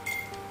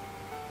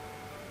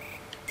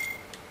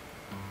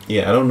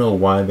 Yeah, I don't know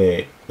why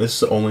they... This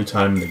is the only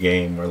time in the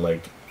game where,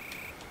 like,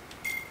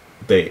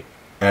 they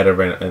add a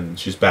random... And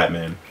she's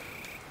Batman.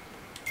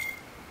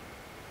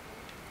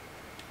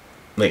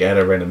 Like, add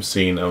a random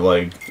scene of,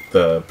 like,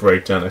 the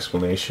breakdown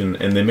explanation.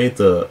 And they made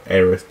the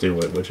Aerith do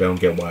it, which I don't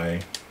get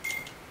why.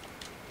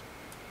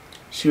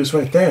 She was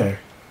right there.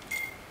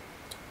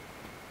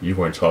 You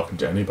weren't talking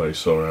to anybody,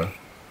 Sora.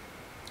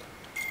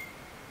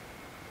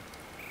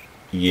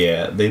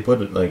 Yeah, they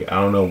put it, like, I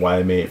don't know why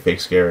they made it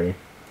fake scary.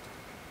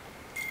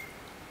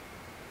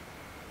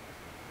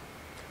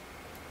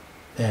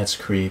 That's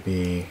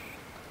creepy.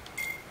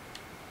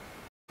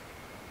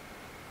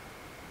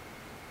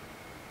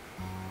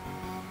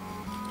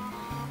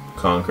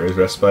 Conqueror's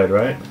Respite,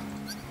 right?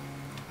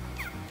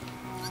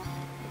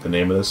 The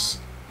name of this?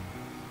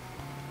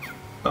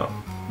 Oh,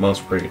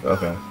 Monster Brief,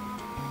 okay.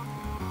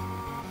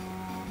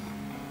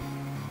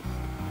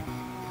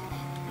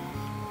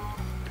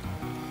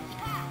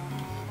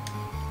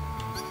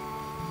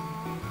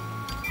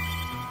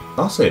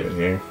 I'll save it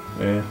here.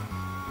 Yeah.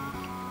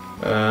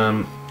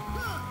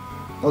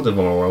 I'll do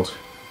one more world.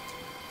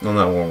 No,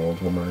 not one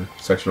world. One more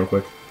section real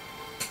quick.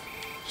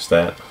 Just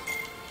that.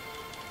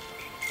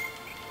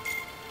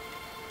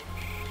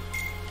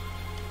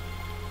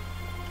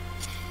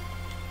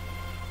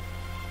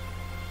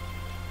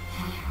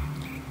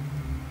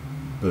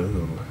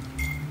 Boo.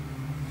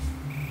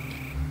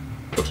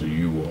 What do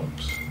you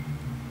want?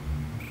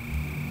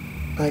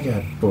 I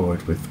got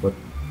bored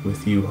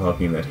with you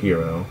hogging that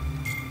hero.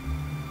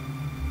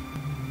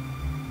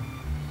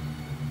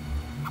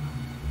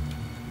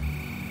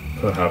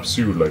 Perhaps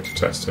you would like to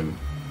test him.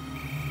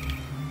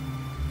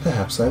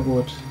 Perhaps I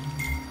would.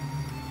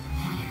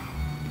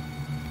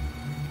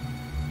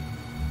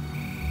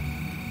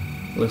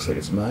 Looks like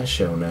it's my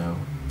show now,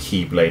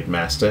 Keyblade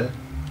Master.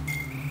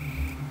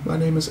 My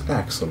name is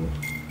Axel.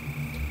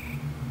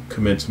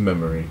 Commit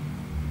memory.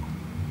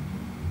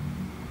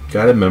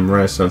 Gotta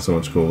memorize sounds so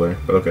much cooler,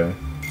 but okay.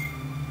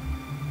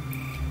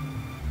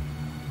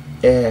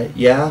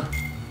 Yeah?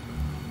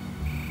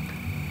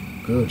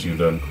 Good, you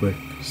learn quick.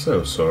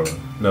 So, Sora,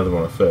 now that we're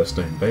on a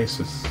first-name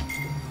basis,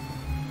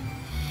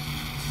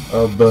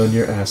 I'll burn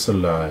your ass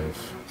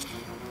alive.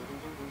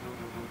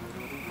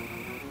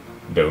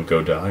 Don't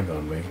go dying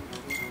on me.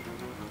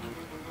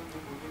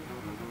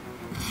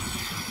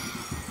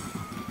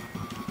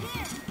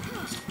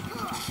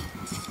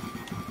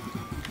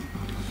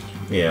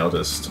 Yeah, I'll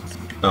just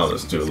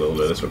do a little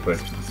bit of this real quick.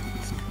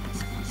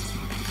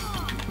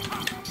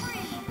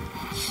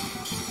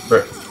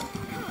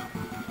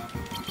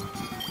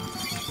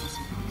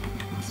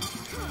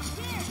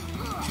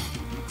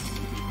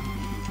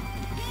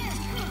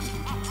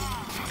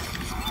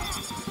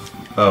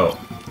 Oh.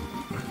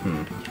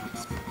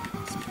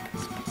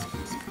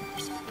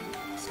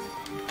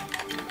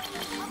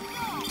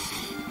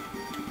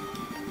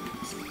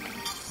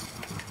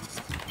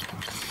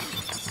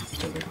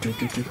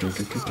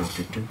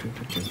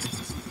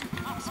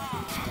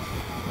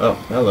 Oh,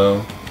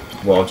 hello.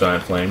 Wall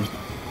giant flame.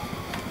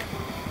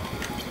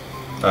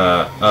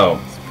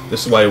 Oh.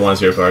 This is why you want a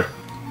zero card.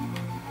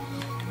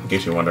 In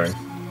case you're wondering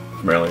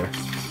from earlier.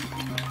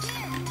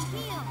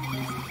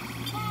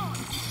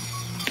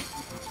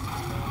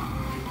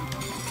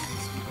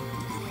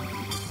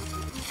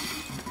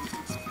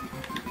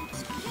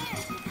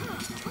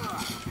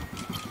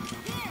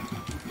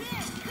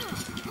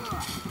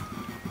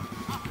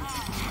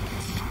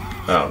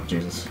 Oh,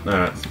 Jesus.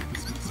 Alright.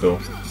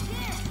 Cool.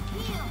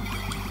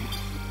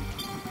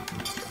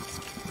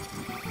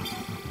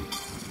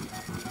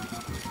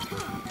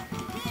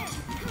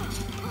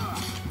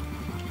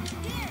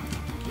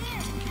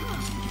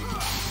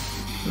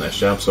 Nice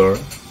job, Sora.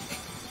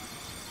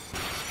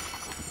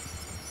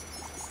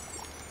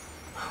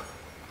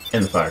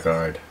 And the fire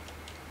card.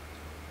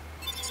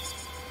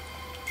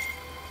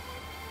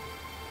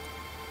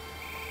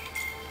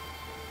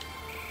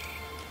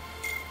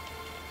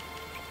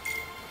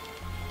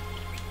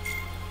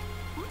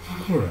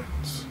 Correct.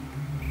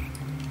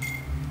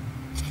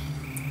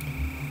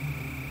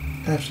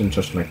 After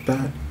something like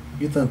that,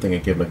 you don't think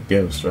I'd give like a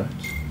ghost, right?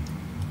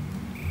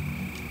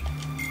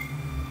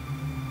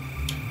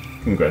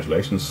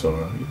 Congratulations,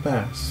 Sora. You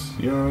pass.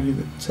 You're ready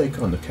to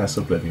take on the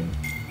Castle Oblivion.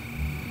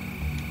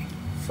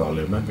 Follow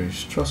your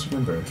members, trust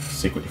remember,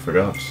 seek what you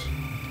forgot,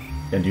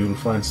 and you will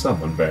find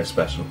someone very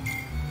special.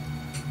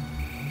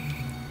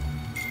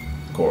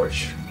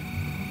 Gorge.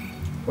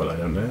 Well, I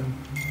don't know.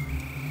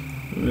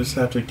 You just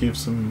have to give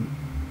some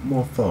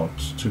more thought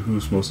to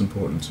who's most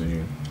important to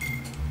you.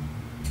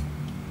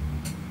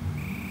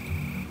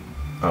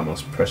 Our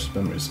most precious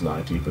memories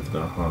lie deep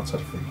within our hearts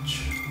out of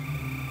reach.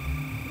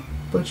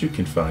 But you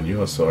can find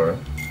yours, Sora.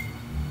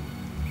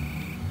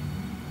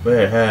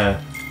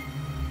 Where?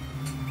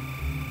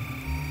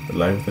 The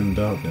light within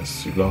the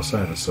darkness, you've lost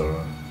sight of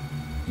Sora.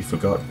 You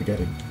forgot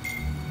forgetting.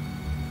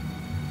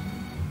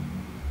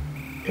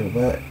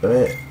 What?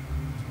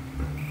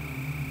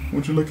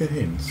 Would you look at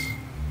hints?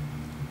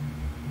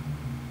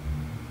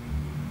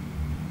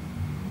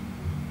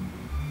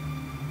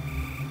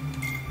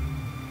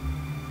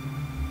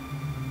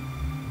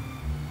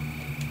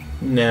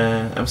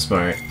 Nah, I'm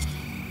smart.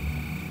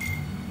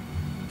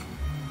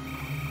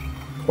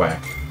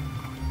 Quack.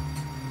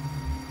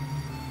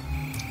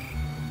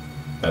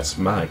 That's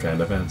my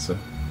kind of answer.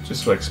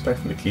 Just what I expect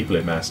from the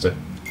Keyblade Master.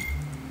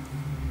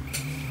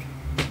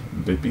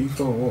 But be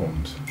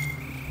forewarned.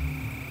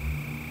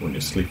 When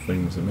your sleep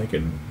wings are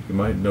making, you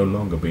might no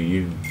longer be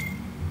you.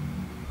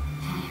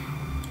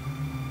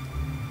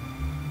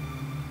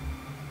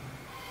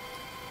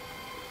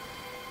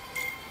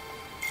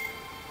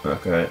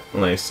 Okay,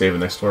 let me save the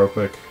next door real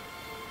quick.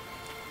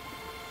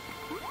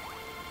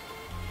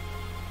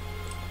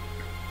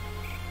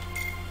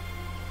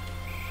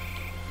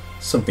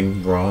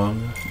 Something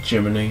wrong,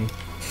 Jiminy?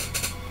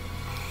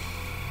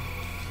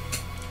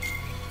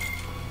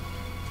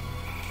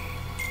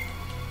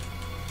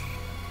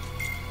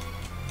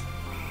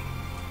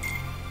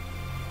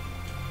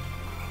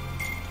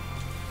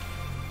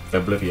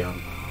 Oblivion.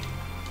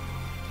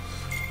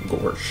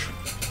 Gorsh.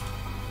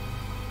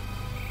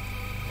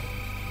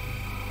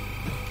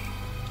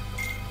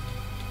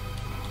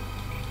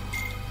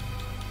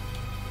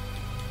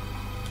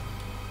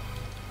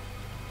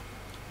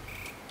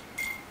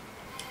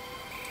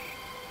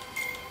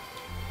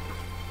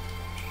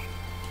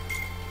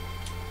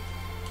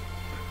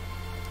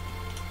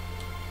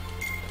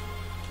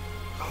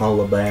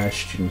 Hollow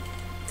Bastion.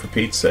 For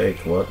Pete's sake,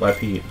 what? Why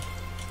Pete?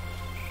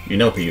 You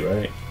know Pete,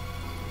 right?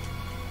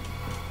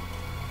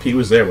 Pete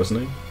was there,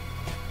 wasn't he?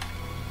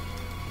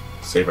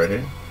 Save right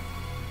here.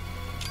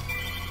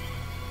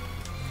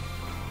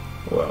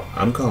 Well,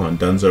 I'm calling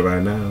Dunzo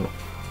right now.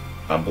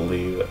 I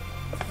believe it.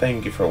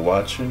 Thank you for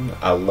watching.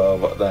 I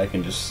love that I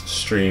can just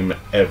stream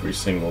every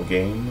single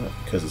game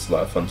because it's a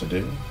lot of fun to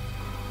do.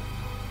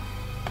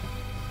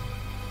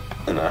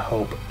 And I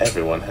hope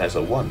everyone has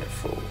a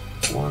wonderful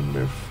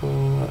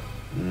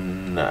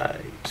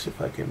night.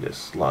 If I can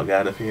just log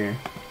out of here.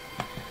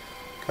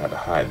 Gotta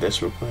hide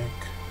this real quick.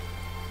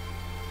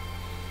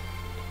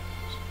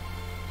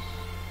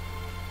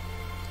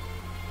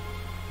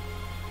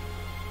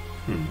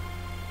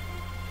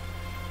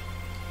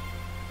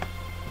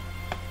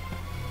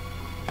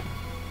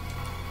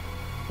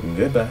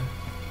 Goodbye.